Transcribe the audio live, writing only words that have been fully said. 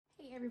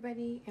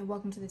everybody, and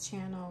welcome to the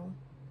channel.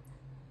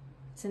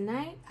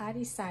 Tonight I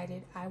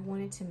decided I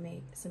wanted to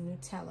make some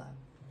Nutella,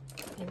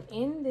 and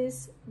in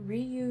this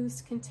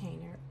reused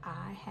container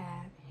I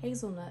have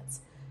hazelnuts.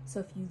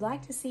 So if you'd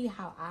like to see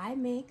how I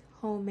make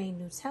homemade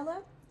Nutella,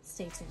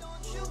 stay tuned.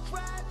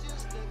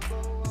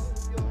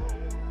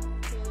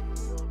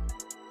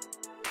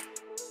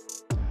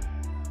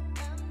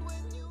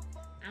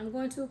 I'm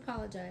going to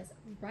apologize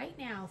right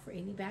now for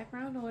any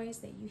background noise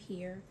that you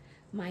hear.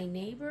 My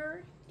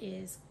neighbor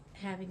is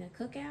having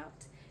a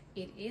cookout.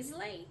 It is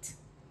late,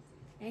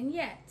 and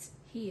yet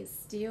he is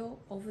still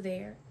over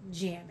there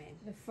jamming.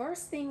 The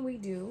first thing we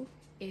do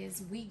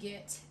is we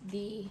get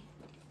the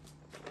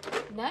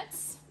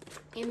nuts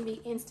in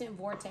the instant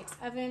vortex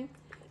oven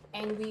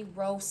and we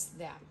roast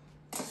them.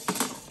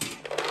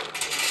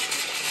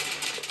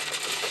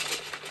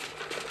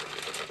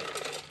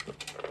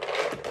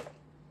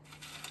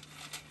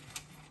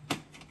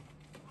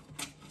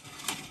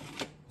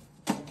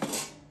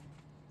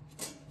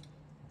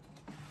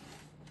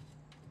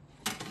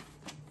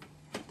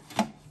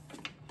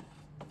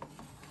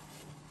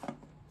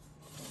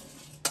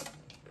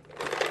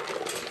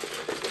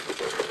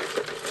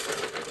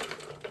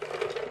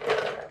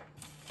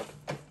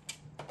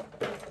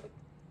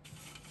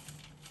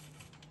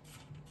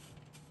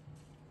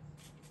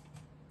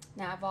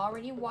 Now I've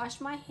already washed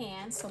my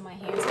hands, so my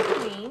hands are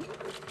clean.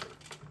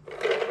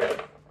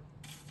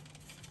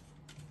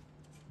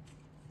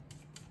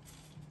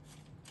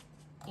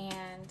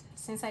 And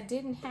since I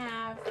didn't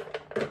have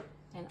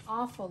an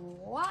awful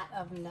lot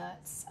of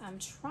nuts, I'm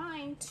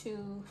trying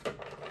to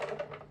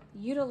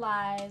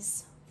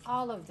utilize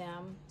all of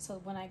them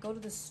so when I go to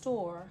the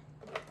store,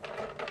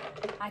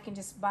 I can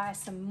just buy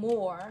some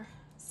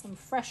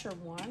fresher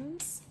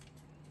ones,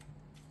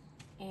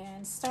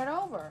 and start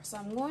over. So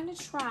I'm going to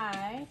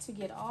try to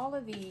get all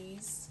of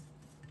these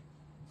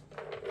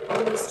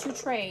on these two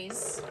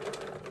trays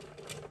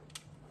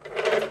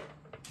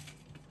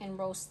and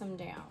roast them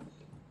down.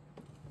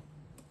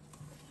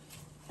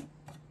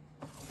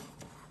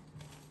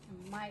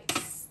 I might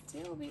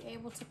still be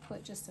able to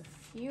put just a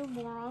few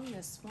more on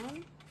this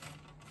one.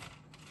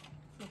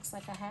 Looks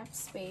like I have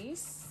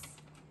space.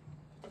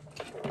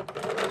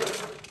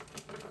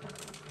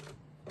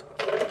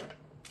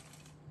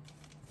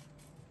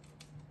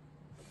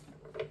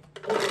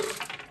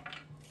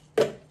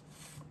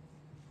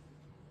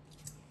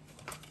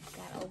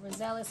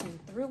 Overzealous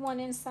and threw one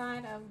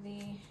inside of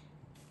the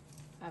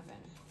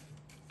oven.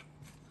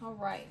 All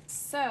right,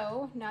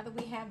 so now that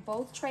we have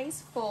both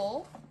trays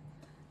full,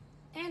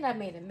 and I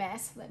made a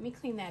mess, let me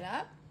clean that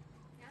up.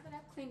 Now that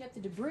I've cleaned up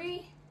the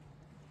debris,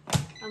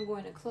 I'm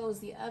going to close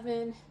the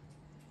oven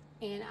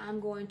and I'm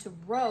going to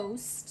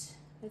roast,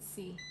 let's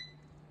see,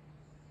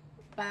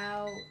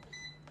 about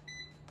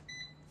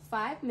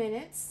 5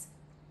 minutes.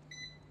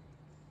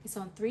 It's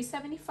on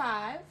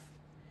 375.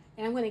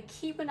 And I'm going to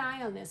keep an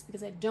eye on this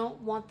because I don't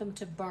want them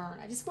to burn.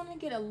 I just want to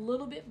get a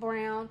little bit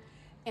brown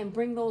and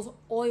bring those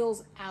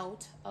oils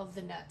out of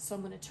the nuts. So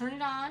I'm going to turn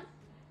it on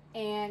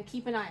and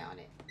keep an eye on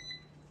it.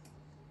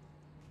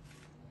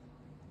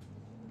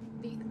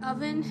 The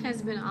oven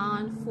has been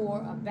on for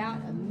about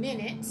a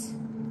minute.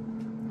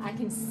 I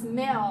can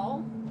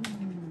smell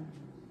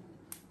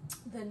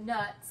the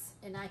nuts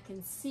and I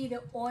can see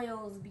the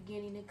oils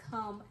beginning to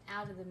come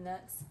out of the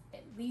nuts,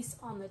 at least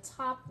on the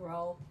top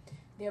row.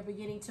 They're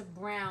beginning to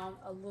brown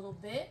a little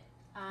bit.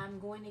 I'm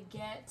going to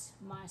get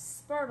my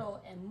spurtle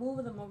and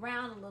move them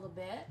around a little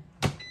bit.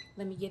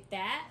 Let me get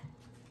that.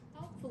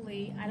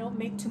 Hopefully I don't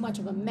make too much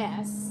of a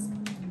mess.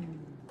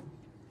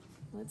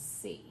 Let's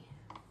see.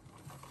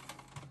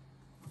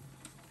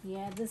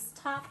 Yeah, this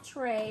top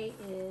tray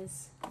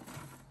is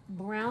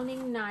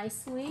browning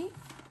nicely.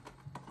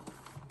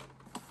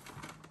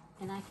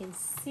 And I can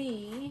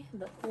see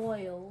the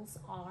oils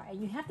are,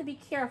 and you have to be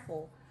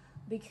careful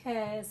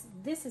because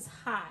this is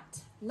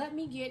hot. Let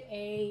me get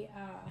a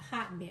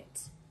hot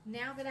mitt.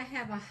 Now that I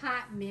have a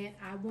hot mitt,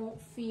 I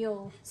won't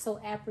feel so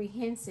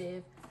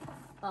apprehensive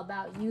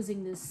about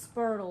using this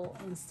spurtle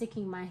and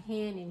sticking my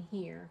hand in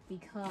here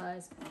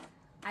because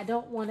I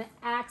don't want to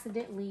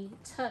accidentally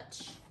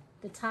touch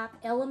the top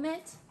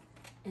element,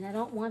 and I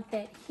don't want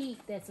that heat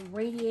that's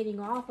radiating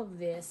off of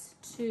this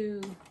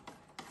to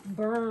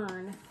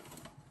burn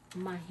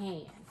my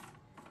hand.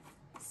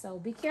 So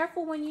be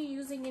careful when you're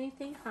using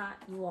anything hot,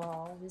 you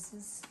all. This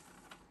is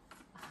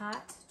a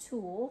hot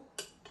tool.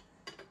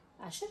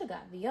 I should have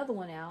got the other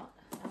one out.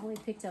 I only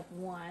picked up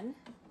one.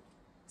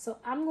 So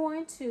I'm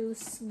going to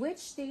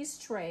switch these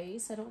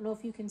trays. I don't know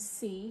if you can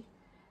see.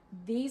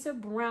 These are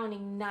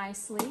browning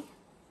nicely.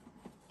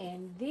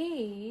 And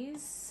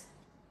these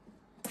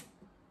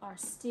are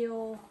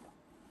still,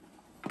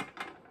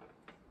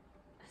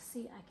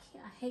 see,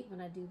 I hate when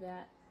I do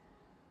that.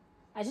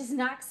 I just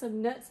knocked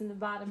some nuts in the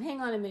bottom.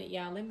 Hang on a minute,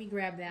 y'all. Let me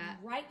grab that.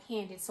 I'm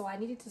right-handed, so I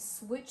needed to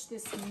switch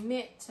this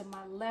mitt to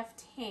my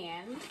left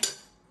hand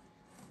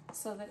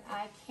so that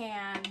I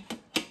can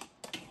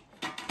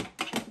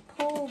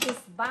pull this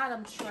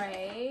bottom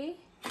tray.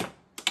 Let's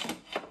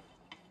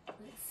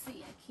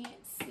see, I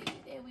can't see.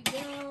 There we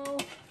go.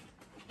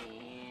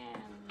 And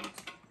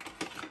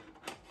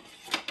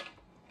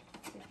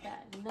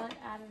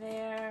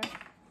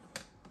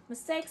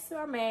Mistakes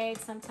are made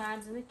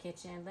sometimes in the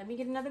kitchen. Let me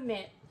get another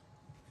mitt.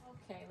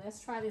 Okay,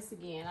 let's try this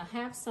again. I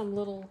have some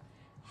little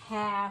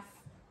half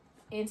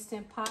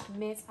instant pot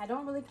mitts. I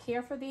don't really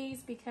care for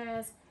these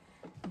because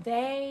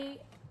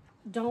they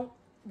don't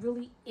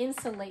really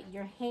insulate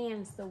your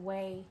hands the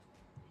way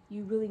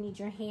you really need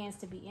your hands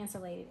to be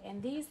insulated.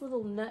 And these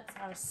little nuts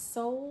are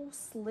so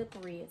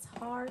slippery. It's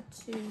hard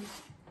to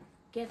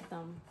get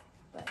them.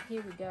 But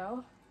here we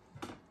go.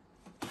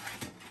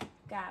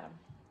 Got them.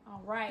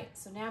 All right,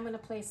 so now I'm going to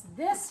place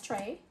this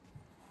tray.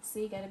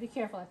 See, got to be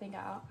careful. I think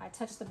I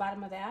touched the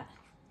bottom of that.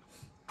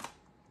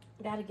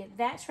 Got to get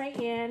that tray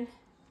in,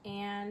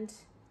 and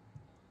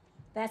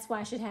that's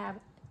why I should have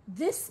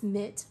this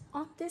mitt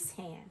on this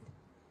hand.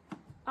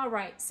 All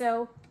right,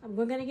 so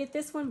we're going to get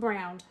this one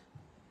browned.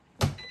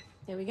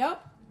 There we go.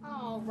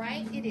 All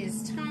right, it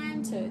is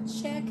time to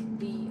check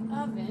the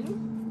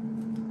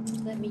oven.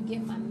 Let me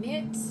get my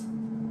mitt.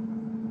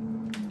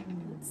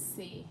 Let's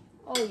see.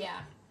 Oh,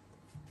 yeah.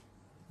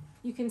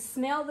 You can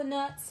smell the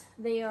nuts.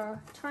 They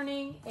are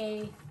turning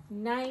a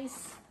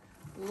nice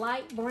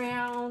light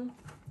brown.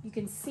 You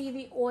can see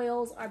the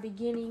oils are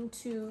beginning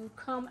to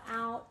come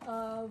out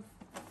of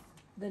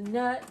the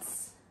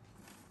nuts.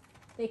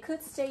 They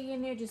could stay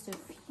in there just a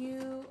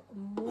few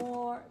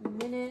more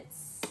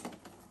minutes.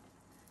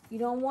 You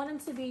don't want them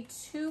to be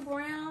too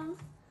brown,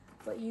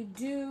 but you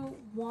do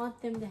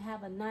want them to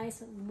have a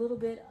nice little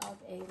bit of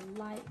a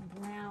light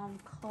brown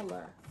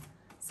color.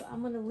 So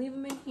I'm going to leave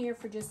them in here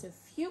for just a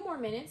few more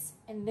minutes,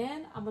 and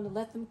then I'm going to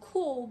let them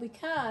cool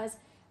because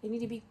they need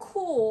to be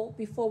cool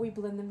before we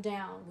blend them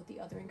down with the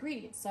other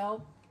ingredients.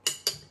 So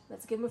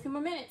let's give them a few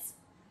more minutes.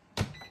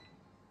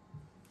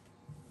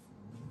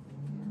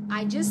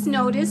 I just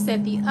noticed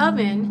that the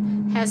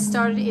oven has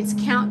started its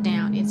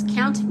countdown. It's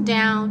counting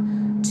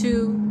down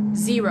to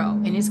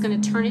 0, and it's going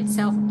to turn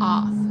itself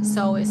off.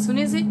 So as soon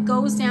as it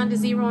goes down to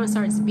 0 and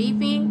starts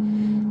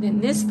beeping,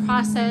 then this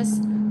process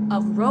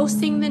of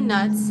roasting the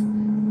nuts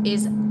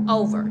is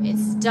over.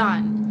 It's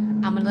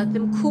done. I'm going to let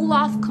them cool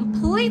off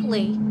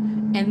completely,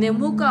 and then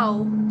we'll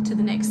go to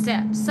the next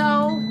step.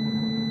 So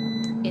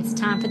it's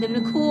time for them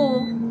to cool,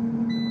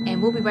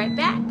 and we'll be right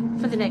back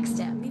for the next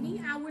step.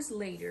 Many hours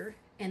later,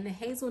 and the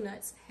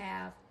hazelnuts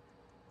have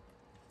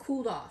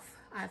cooled off.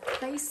 I've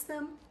placed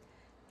them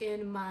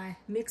in my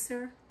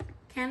mixer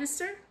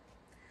canister.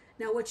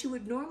 Now what you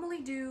would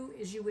normally do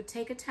is you would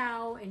take a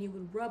towel and you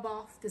would rub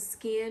off the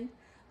skin,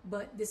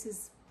 but this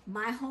is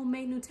my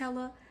homemade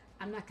Nutella.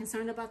 I'm not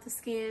concerned about the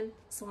skin,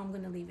 so I'm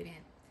going to leave it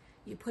in.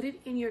 You put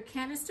it in your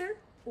canister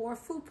or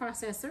food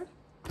processor,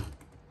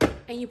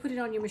 and you put it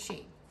on your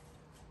machine.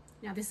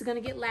 Now this is going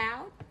to get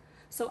loud,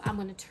 so I'm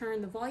going to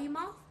turn the volume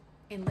off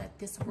and let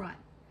this run,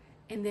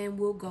 and then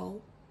we'll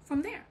go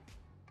from there.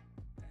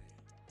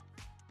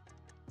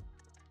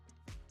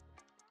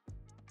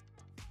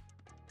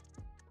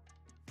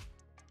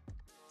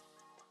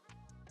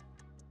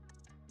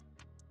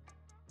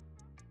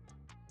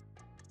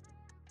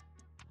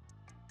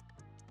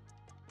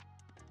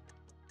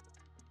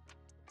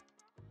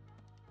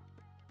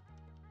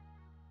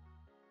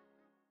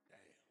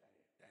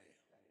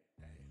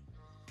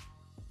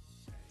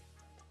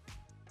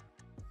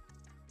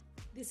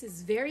 This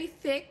is very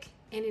thick,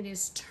 and it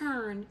is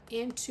turned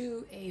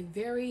into a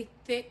very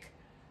thick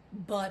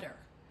butter,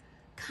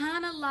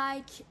 kind of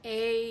like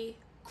a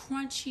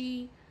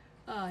crunchy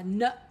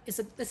nut. It's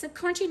a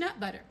crunchy nut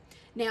butter.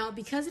 Now,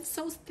 because it's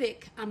so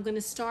thick, I'm going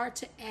to start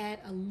to add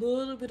a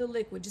little bit of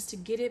liquid just to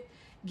give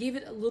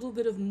it a little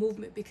bit of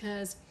movement,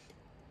 because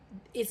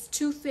it's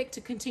too thick to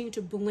continue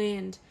to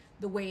blend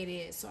the way it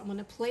is. So I'm going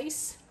to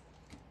place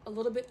a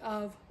little bit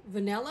of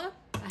vanilla.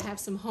 I have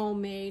some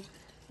homemade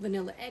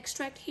vanilla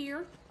extract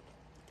here.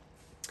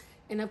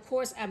 And of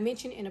course, I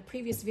mentioned in a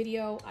previous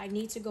video, I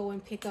need to go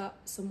and pick up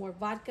some more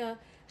vodka.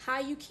 How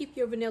you keep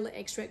your vanilla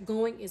extract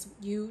going is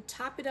you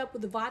top it up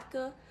with the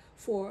vodka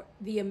for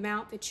the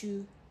amount that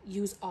you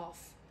use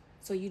off.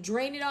 So you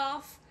drain it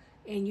off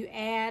and you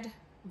add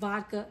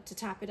vodka to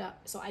top it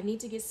up. So I need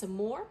to get some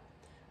more.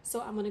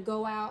 So I'm gonna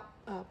go out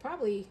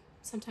probably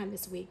sometime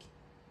this week.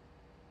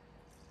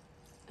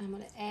 I'm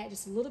gonna add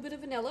just a little bit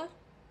of vanilla.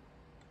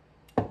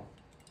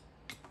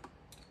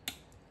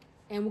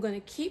 And we're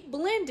going to keep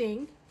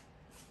blending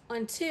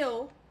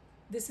until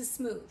this is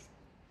smooth.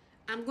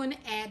 I'm going to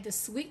add the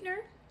sweetener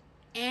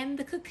and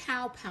the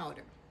cacao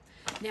powder.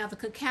 Now the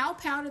cacao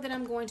powder that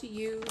I'm going to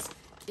use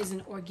is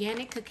an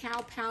organic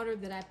cacao powder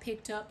that I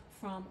picked up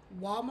from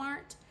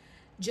Walmart.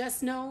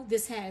 Just know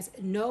this has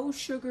no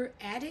sugar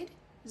added,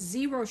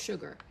 0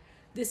 sugar.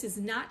 This is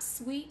not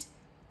sweet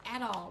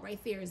at all,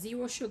 right there,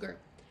 0 sugar.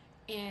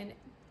 And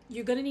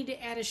you're going to need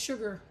to add a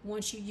sugar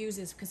once you use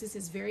this because this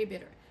is very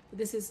bitter. But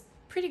this is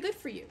pretty good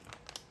for you.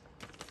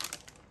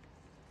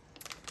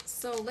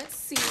 So let's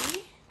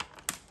see.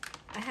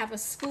 I have a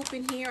scoop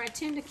in here. I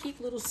tend to keep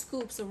little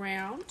scoops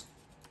around.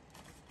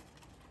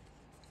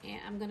 And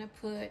I'm gonna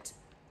put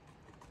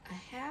a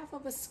half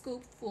of a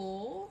scoop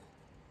full.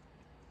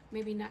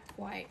 Maybe not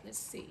quite, let's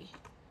see.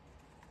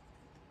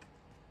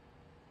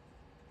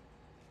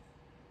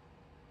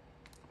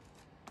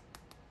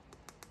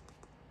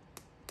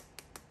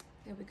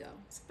 There we go.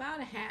 It's about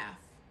a half,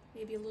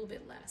 maybe a little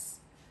bit less,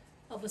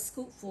 of a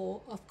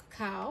scoopful of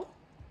cacao.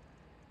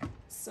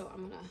 So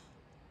I'm gonna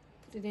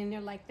put it in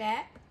there like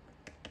that.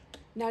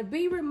 Now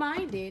be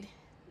reminded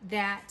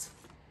that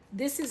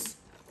this is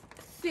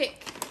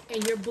thick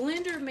and your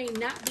blender may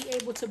not be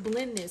able to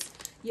blend this.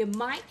 You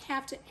might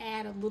have to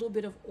add a little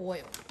bit of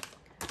oil.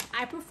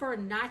 I prefer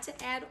not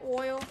to add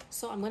oil,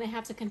 so I'm gonna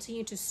have to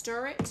continue to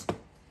stir it,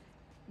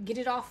 get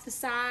it off the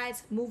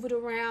sides, move it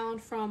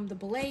around from the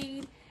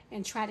blade,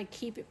 and try to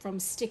keep it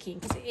from sticking,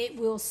 because it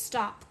will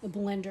stop the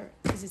blender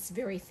because it's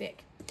very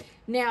thick.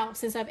 Now,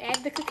 since I've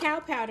added the cacao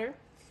powder,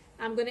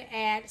 I'm gonna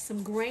add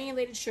some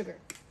granulated sugar.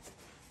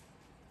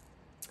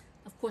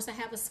 Of course, I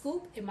have a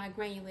scoop in my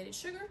granulated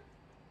sugar.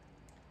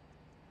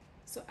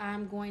 So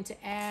I'm going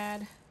to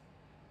add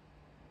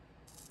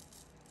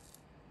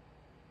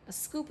a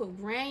scoop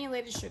of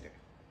granulated sugar.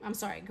 I'm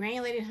sorry,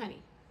 granulated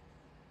honey.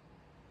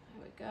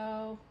 There we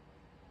go.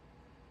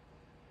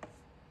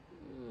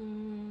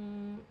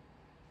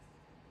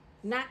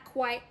 Not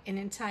quite an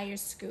entire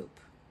scoop.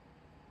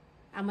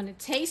 I'm gonna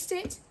taste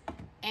it,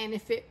 and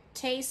if it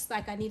tastes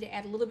like I need to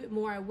add a little bit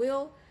more, I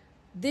will.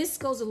 This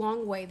goes a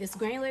long way. This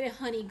granulated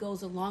honey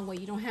goes a long way.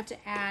 You don't have to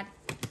add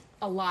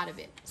a lot of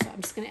it. So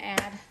I'm just gonna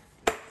add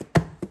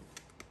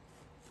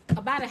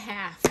about a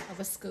half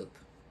of a scoop.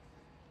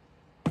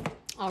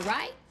 All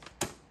right,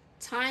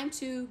 time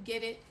to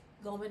get it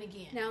going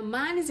again. Now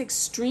mine is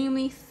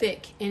extremely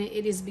thick and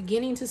it is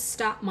beginning to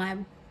stop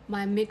my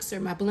mixer,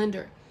 my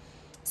blender.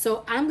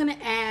 So I'm gonna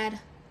add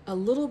a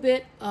little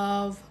bit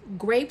of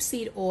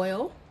grapeseed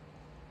oil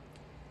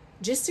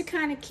just to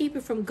kind of keep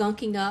it from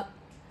gunking up.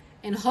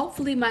 And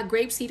hopefully my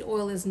grapeseed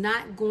oil is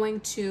not going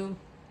to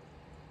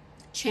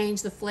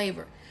change the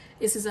flavor.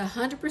 This is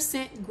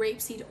 100%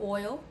 grapeseed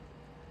oil.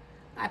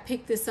 I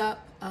picked this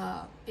up,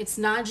 it's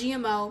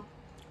non-GMO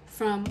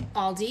from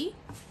Aldi.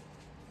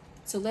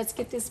 So let's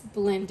get this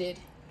blended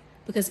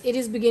because it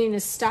is beginning to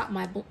stop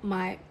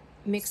my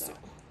mixer.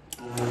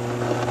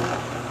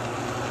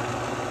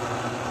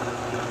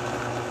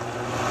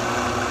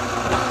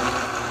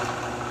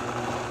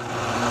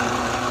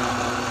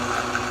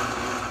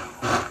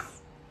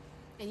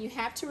 And you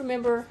have to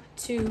remember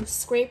to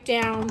scrape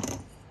down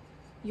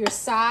your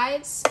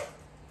sides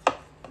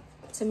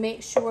to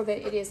make sure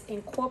that it is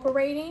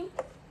incorporating,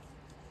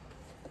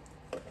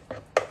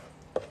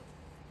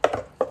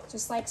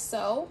 just like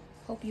so.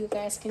 Hope you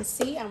guys can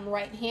see. I'm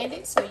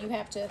right-handed, so you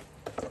have to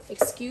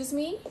excuse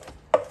me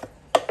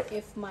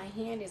if my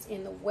hand is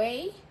in the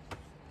way.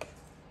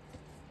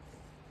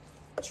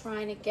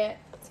 Trying to get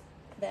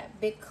that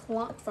big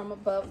clump from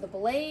above the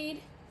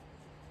blade.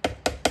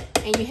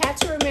 And you have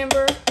to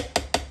remember,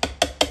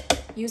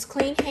 use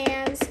clean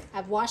hands.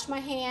 I've washed my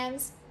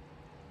hands.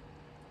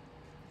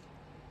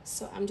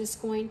 So I'm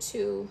just going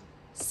to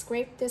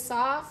scrape this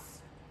off.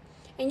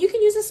 And you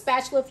can use a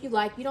spatula if you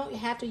like. You don't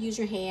have to use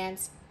your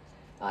hands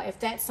if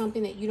that's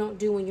something that you don't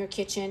do in your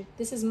kitchen.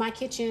 This is my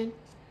kitchen,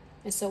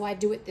 and so I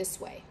do it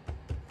this way.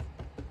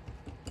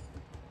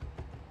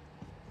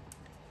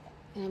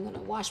 And I'm going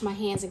to wash my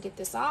hands and get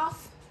this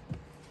off.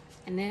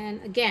 And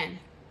then again.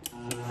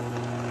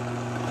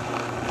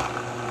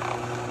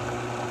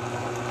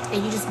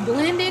 And you just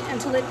blend it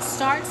until it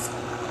starts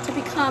to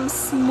become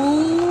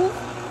smooth,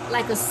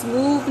 like a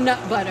smooth nut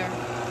butter.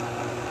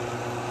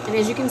 And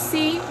as you can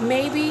see,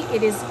 maybe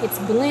it's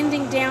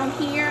blending down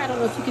here. I don't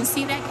know if you can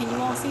see that. Can you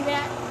all see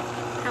that?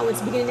 How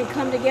it's beginning to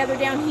come together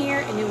down here,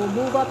 and it will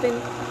move up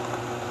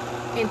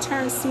and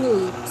turn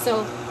smooth.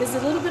 So this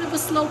is a little bit of a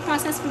slow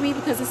process for me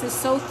because this is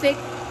so thick.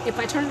 If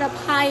I turn it up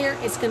higher,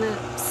 it's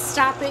gonna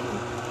stop it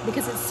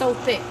because it's so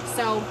thick.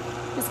 So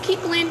just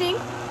keep blending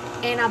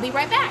and I'll be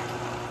right back.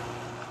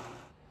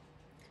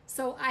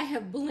 So I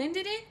have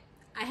blended it.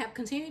 I have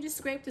continued to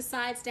scrape the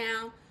sides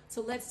down.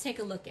 So let's take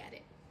a look at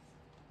it.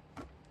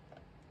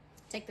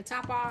 Take the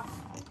top off.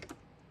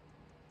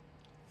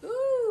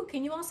 Ooh,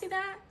 can you all see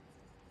that?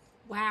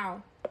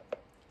 Wow.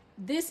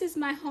 This is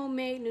my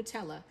homemade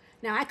Nutella.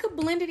 Now I could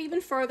blend it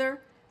even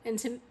further and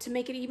to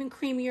make it even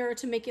creamier,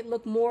 to make it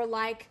look more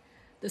like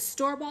the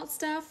store-bought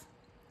stuff,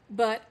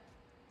 but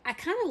I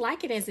kind of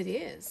like it as it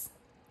is.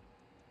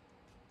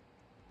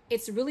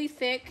 It's really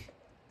thick.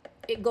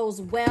 It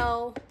goes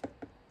well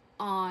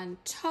on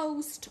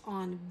toast,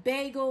 on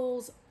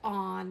bagels,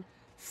 on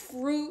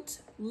fruit.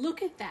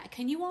 Look at that.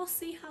 Can you all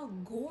see how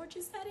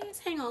gorgeous that is?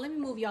 Hang on, let me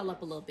move y'all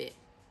up a little bit.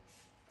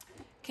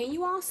 Can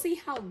you all see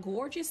how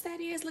gorgeous that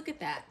is? Look at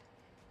that.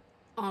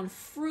 On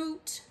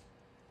fruit,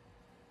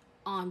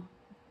 on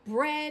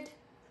bread,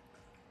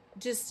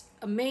 just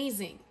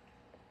amazing.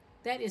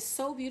 That is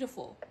so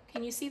beautiful.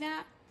 Can you see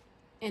that?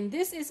 And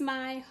this is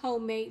my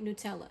homemade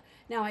Nutella.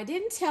 Now, I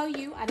didn't tell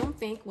you, I don't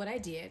think, what I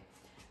did.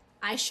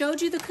 I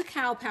showed you the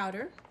cacao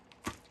powder.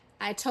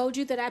 I told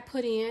you that I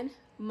put in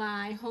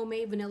my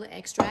homemade vanilla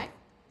extract.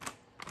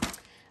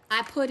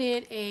 I put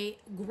in a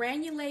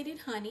granulated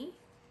honey.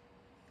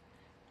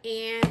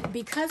 And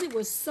because it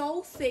was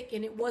so thick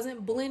and it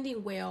wasn't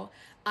blending well,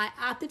 I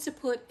opted to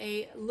put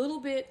a little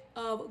bit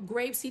of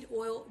grapeseed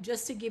oil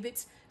just to give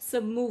it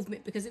some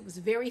movement, because it was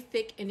very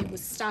thick and it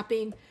was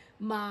stopping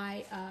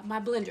my my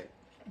blender.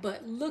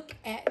 But look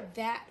at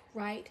that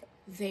right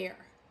there.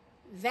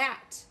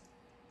 That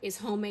is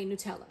homemade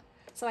Nutella.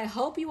 So I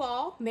hope you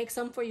all make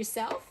some for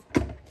yourself.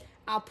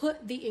 I'll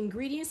put the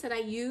ingredients that I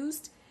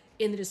used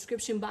in the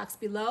description box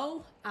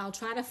below. I'll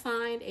try to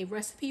find a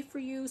recipe for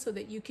you so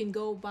that you can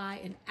go buy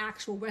an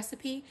actual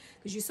recipe,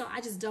 because you saw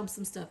I just dumped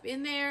some stuff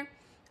in there.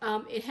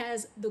 It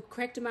has the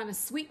correct amount of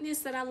sweetness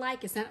that I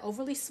like. It's not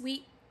overly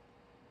sweet.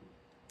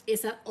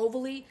 It's not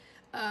overly,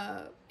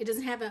 it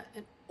doesn't have an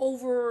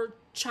over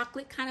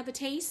chocolate kind of a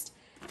taste,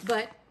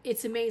 but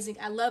it's amazing.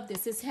 I love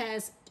this. This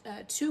has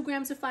 2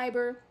 grams of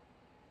fiber,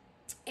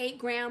 8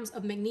 grams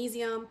of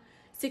magnesium,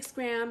 6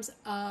 grams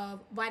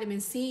of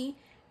vitamin C.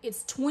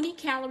 It's 20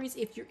 calories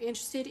if you're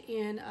interested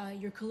in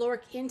your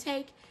caloric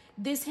intake.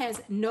 This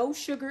has no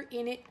sugar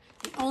in it.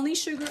 The only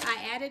sugar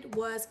I added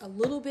was a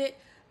little bit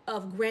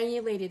of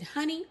granulated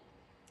honey.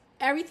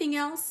 Everything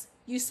else,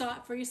 you saw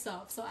it for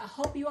yourself. So I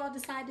hope you all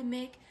decide to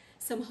make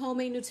some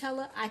homemade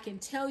Nutella. I can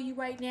tell you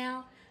right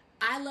now,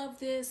 I love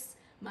this.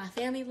 My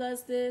family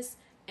loves this.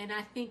 And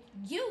I think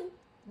you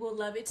will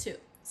love it too.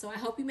 So I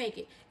hope you make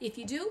it. If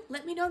you do,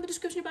 let me know in the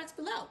description box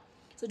below.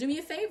 So do me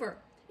a favor.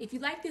 If you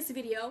like this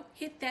video,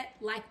 hit that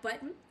like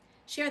button.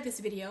 Share this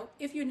video.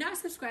 If you're not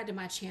subscribed to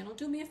my channel,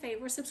 do me a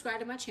favor, subscribe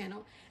to my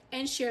channel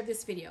and share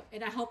this video.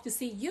 And I hope to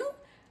see you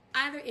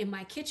either in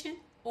my kitchen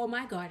or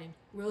my garden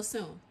real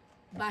soon.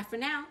 Bye for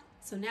now.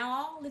 So now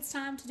all it's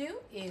time to do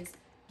is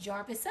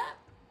jar this up.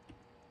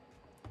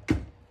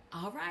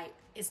 All right,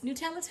 it's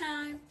Nutella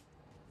time.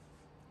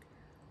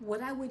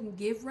 What I wouldn't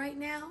give right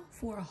now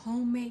for a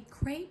homemade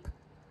crepe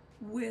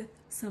with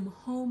some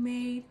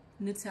homemade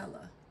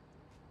Nutella.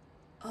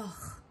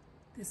 Ugh,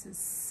 this is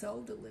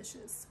so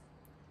delicious.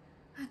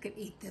 I could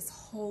eat this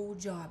whole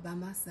jar by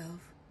myself.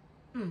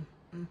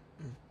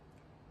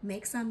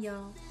 Make some,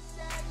 y'all.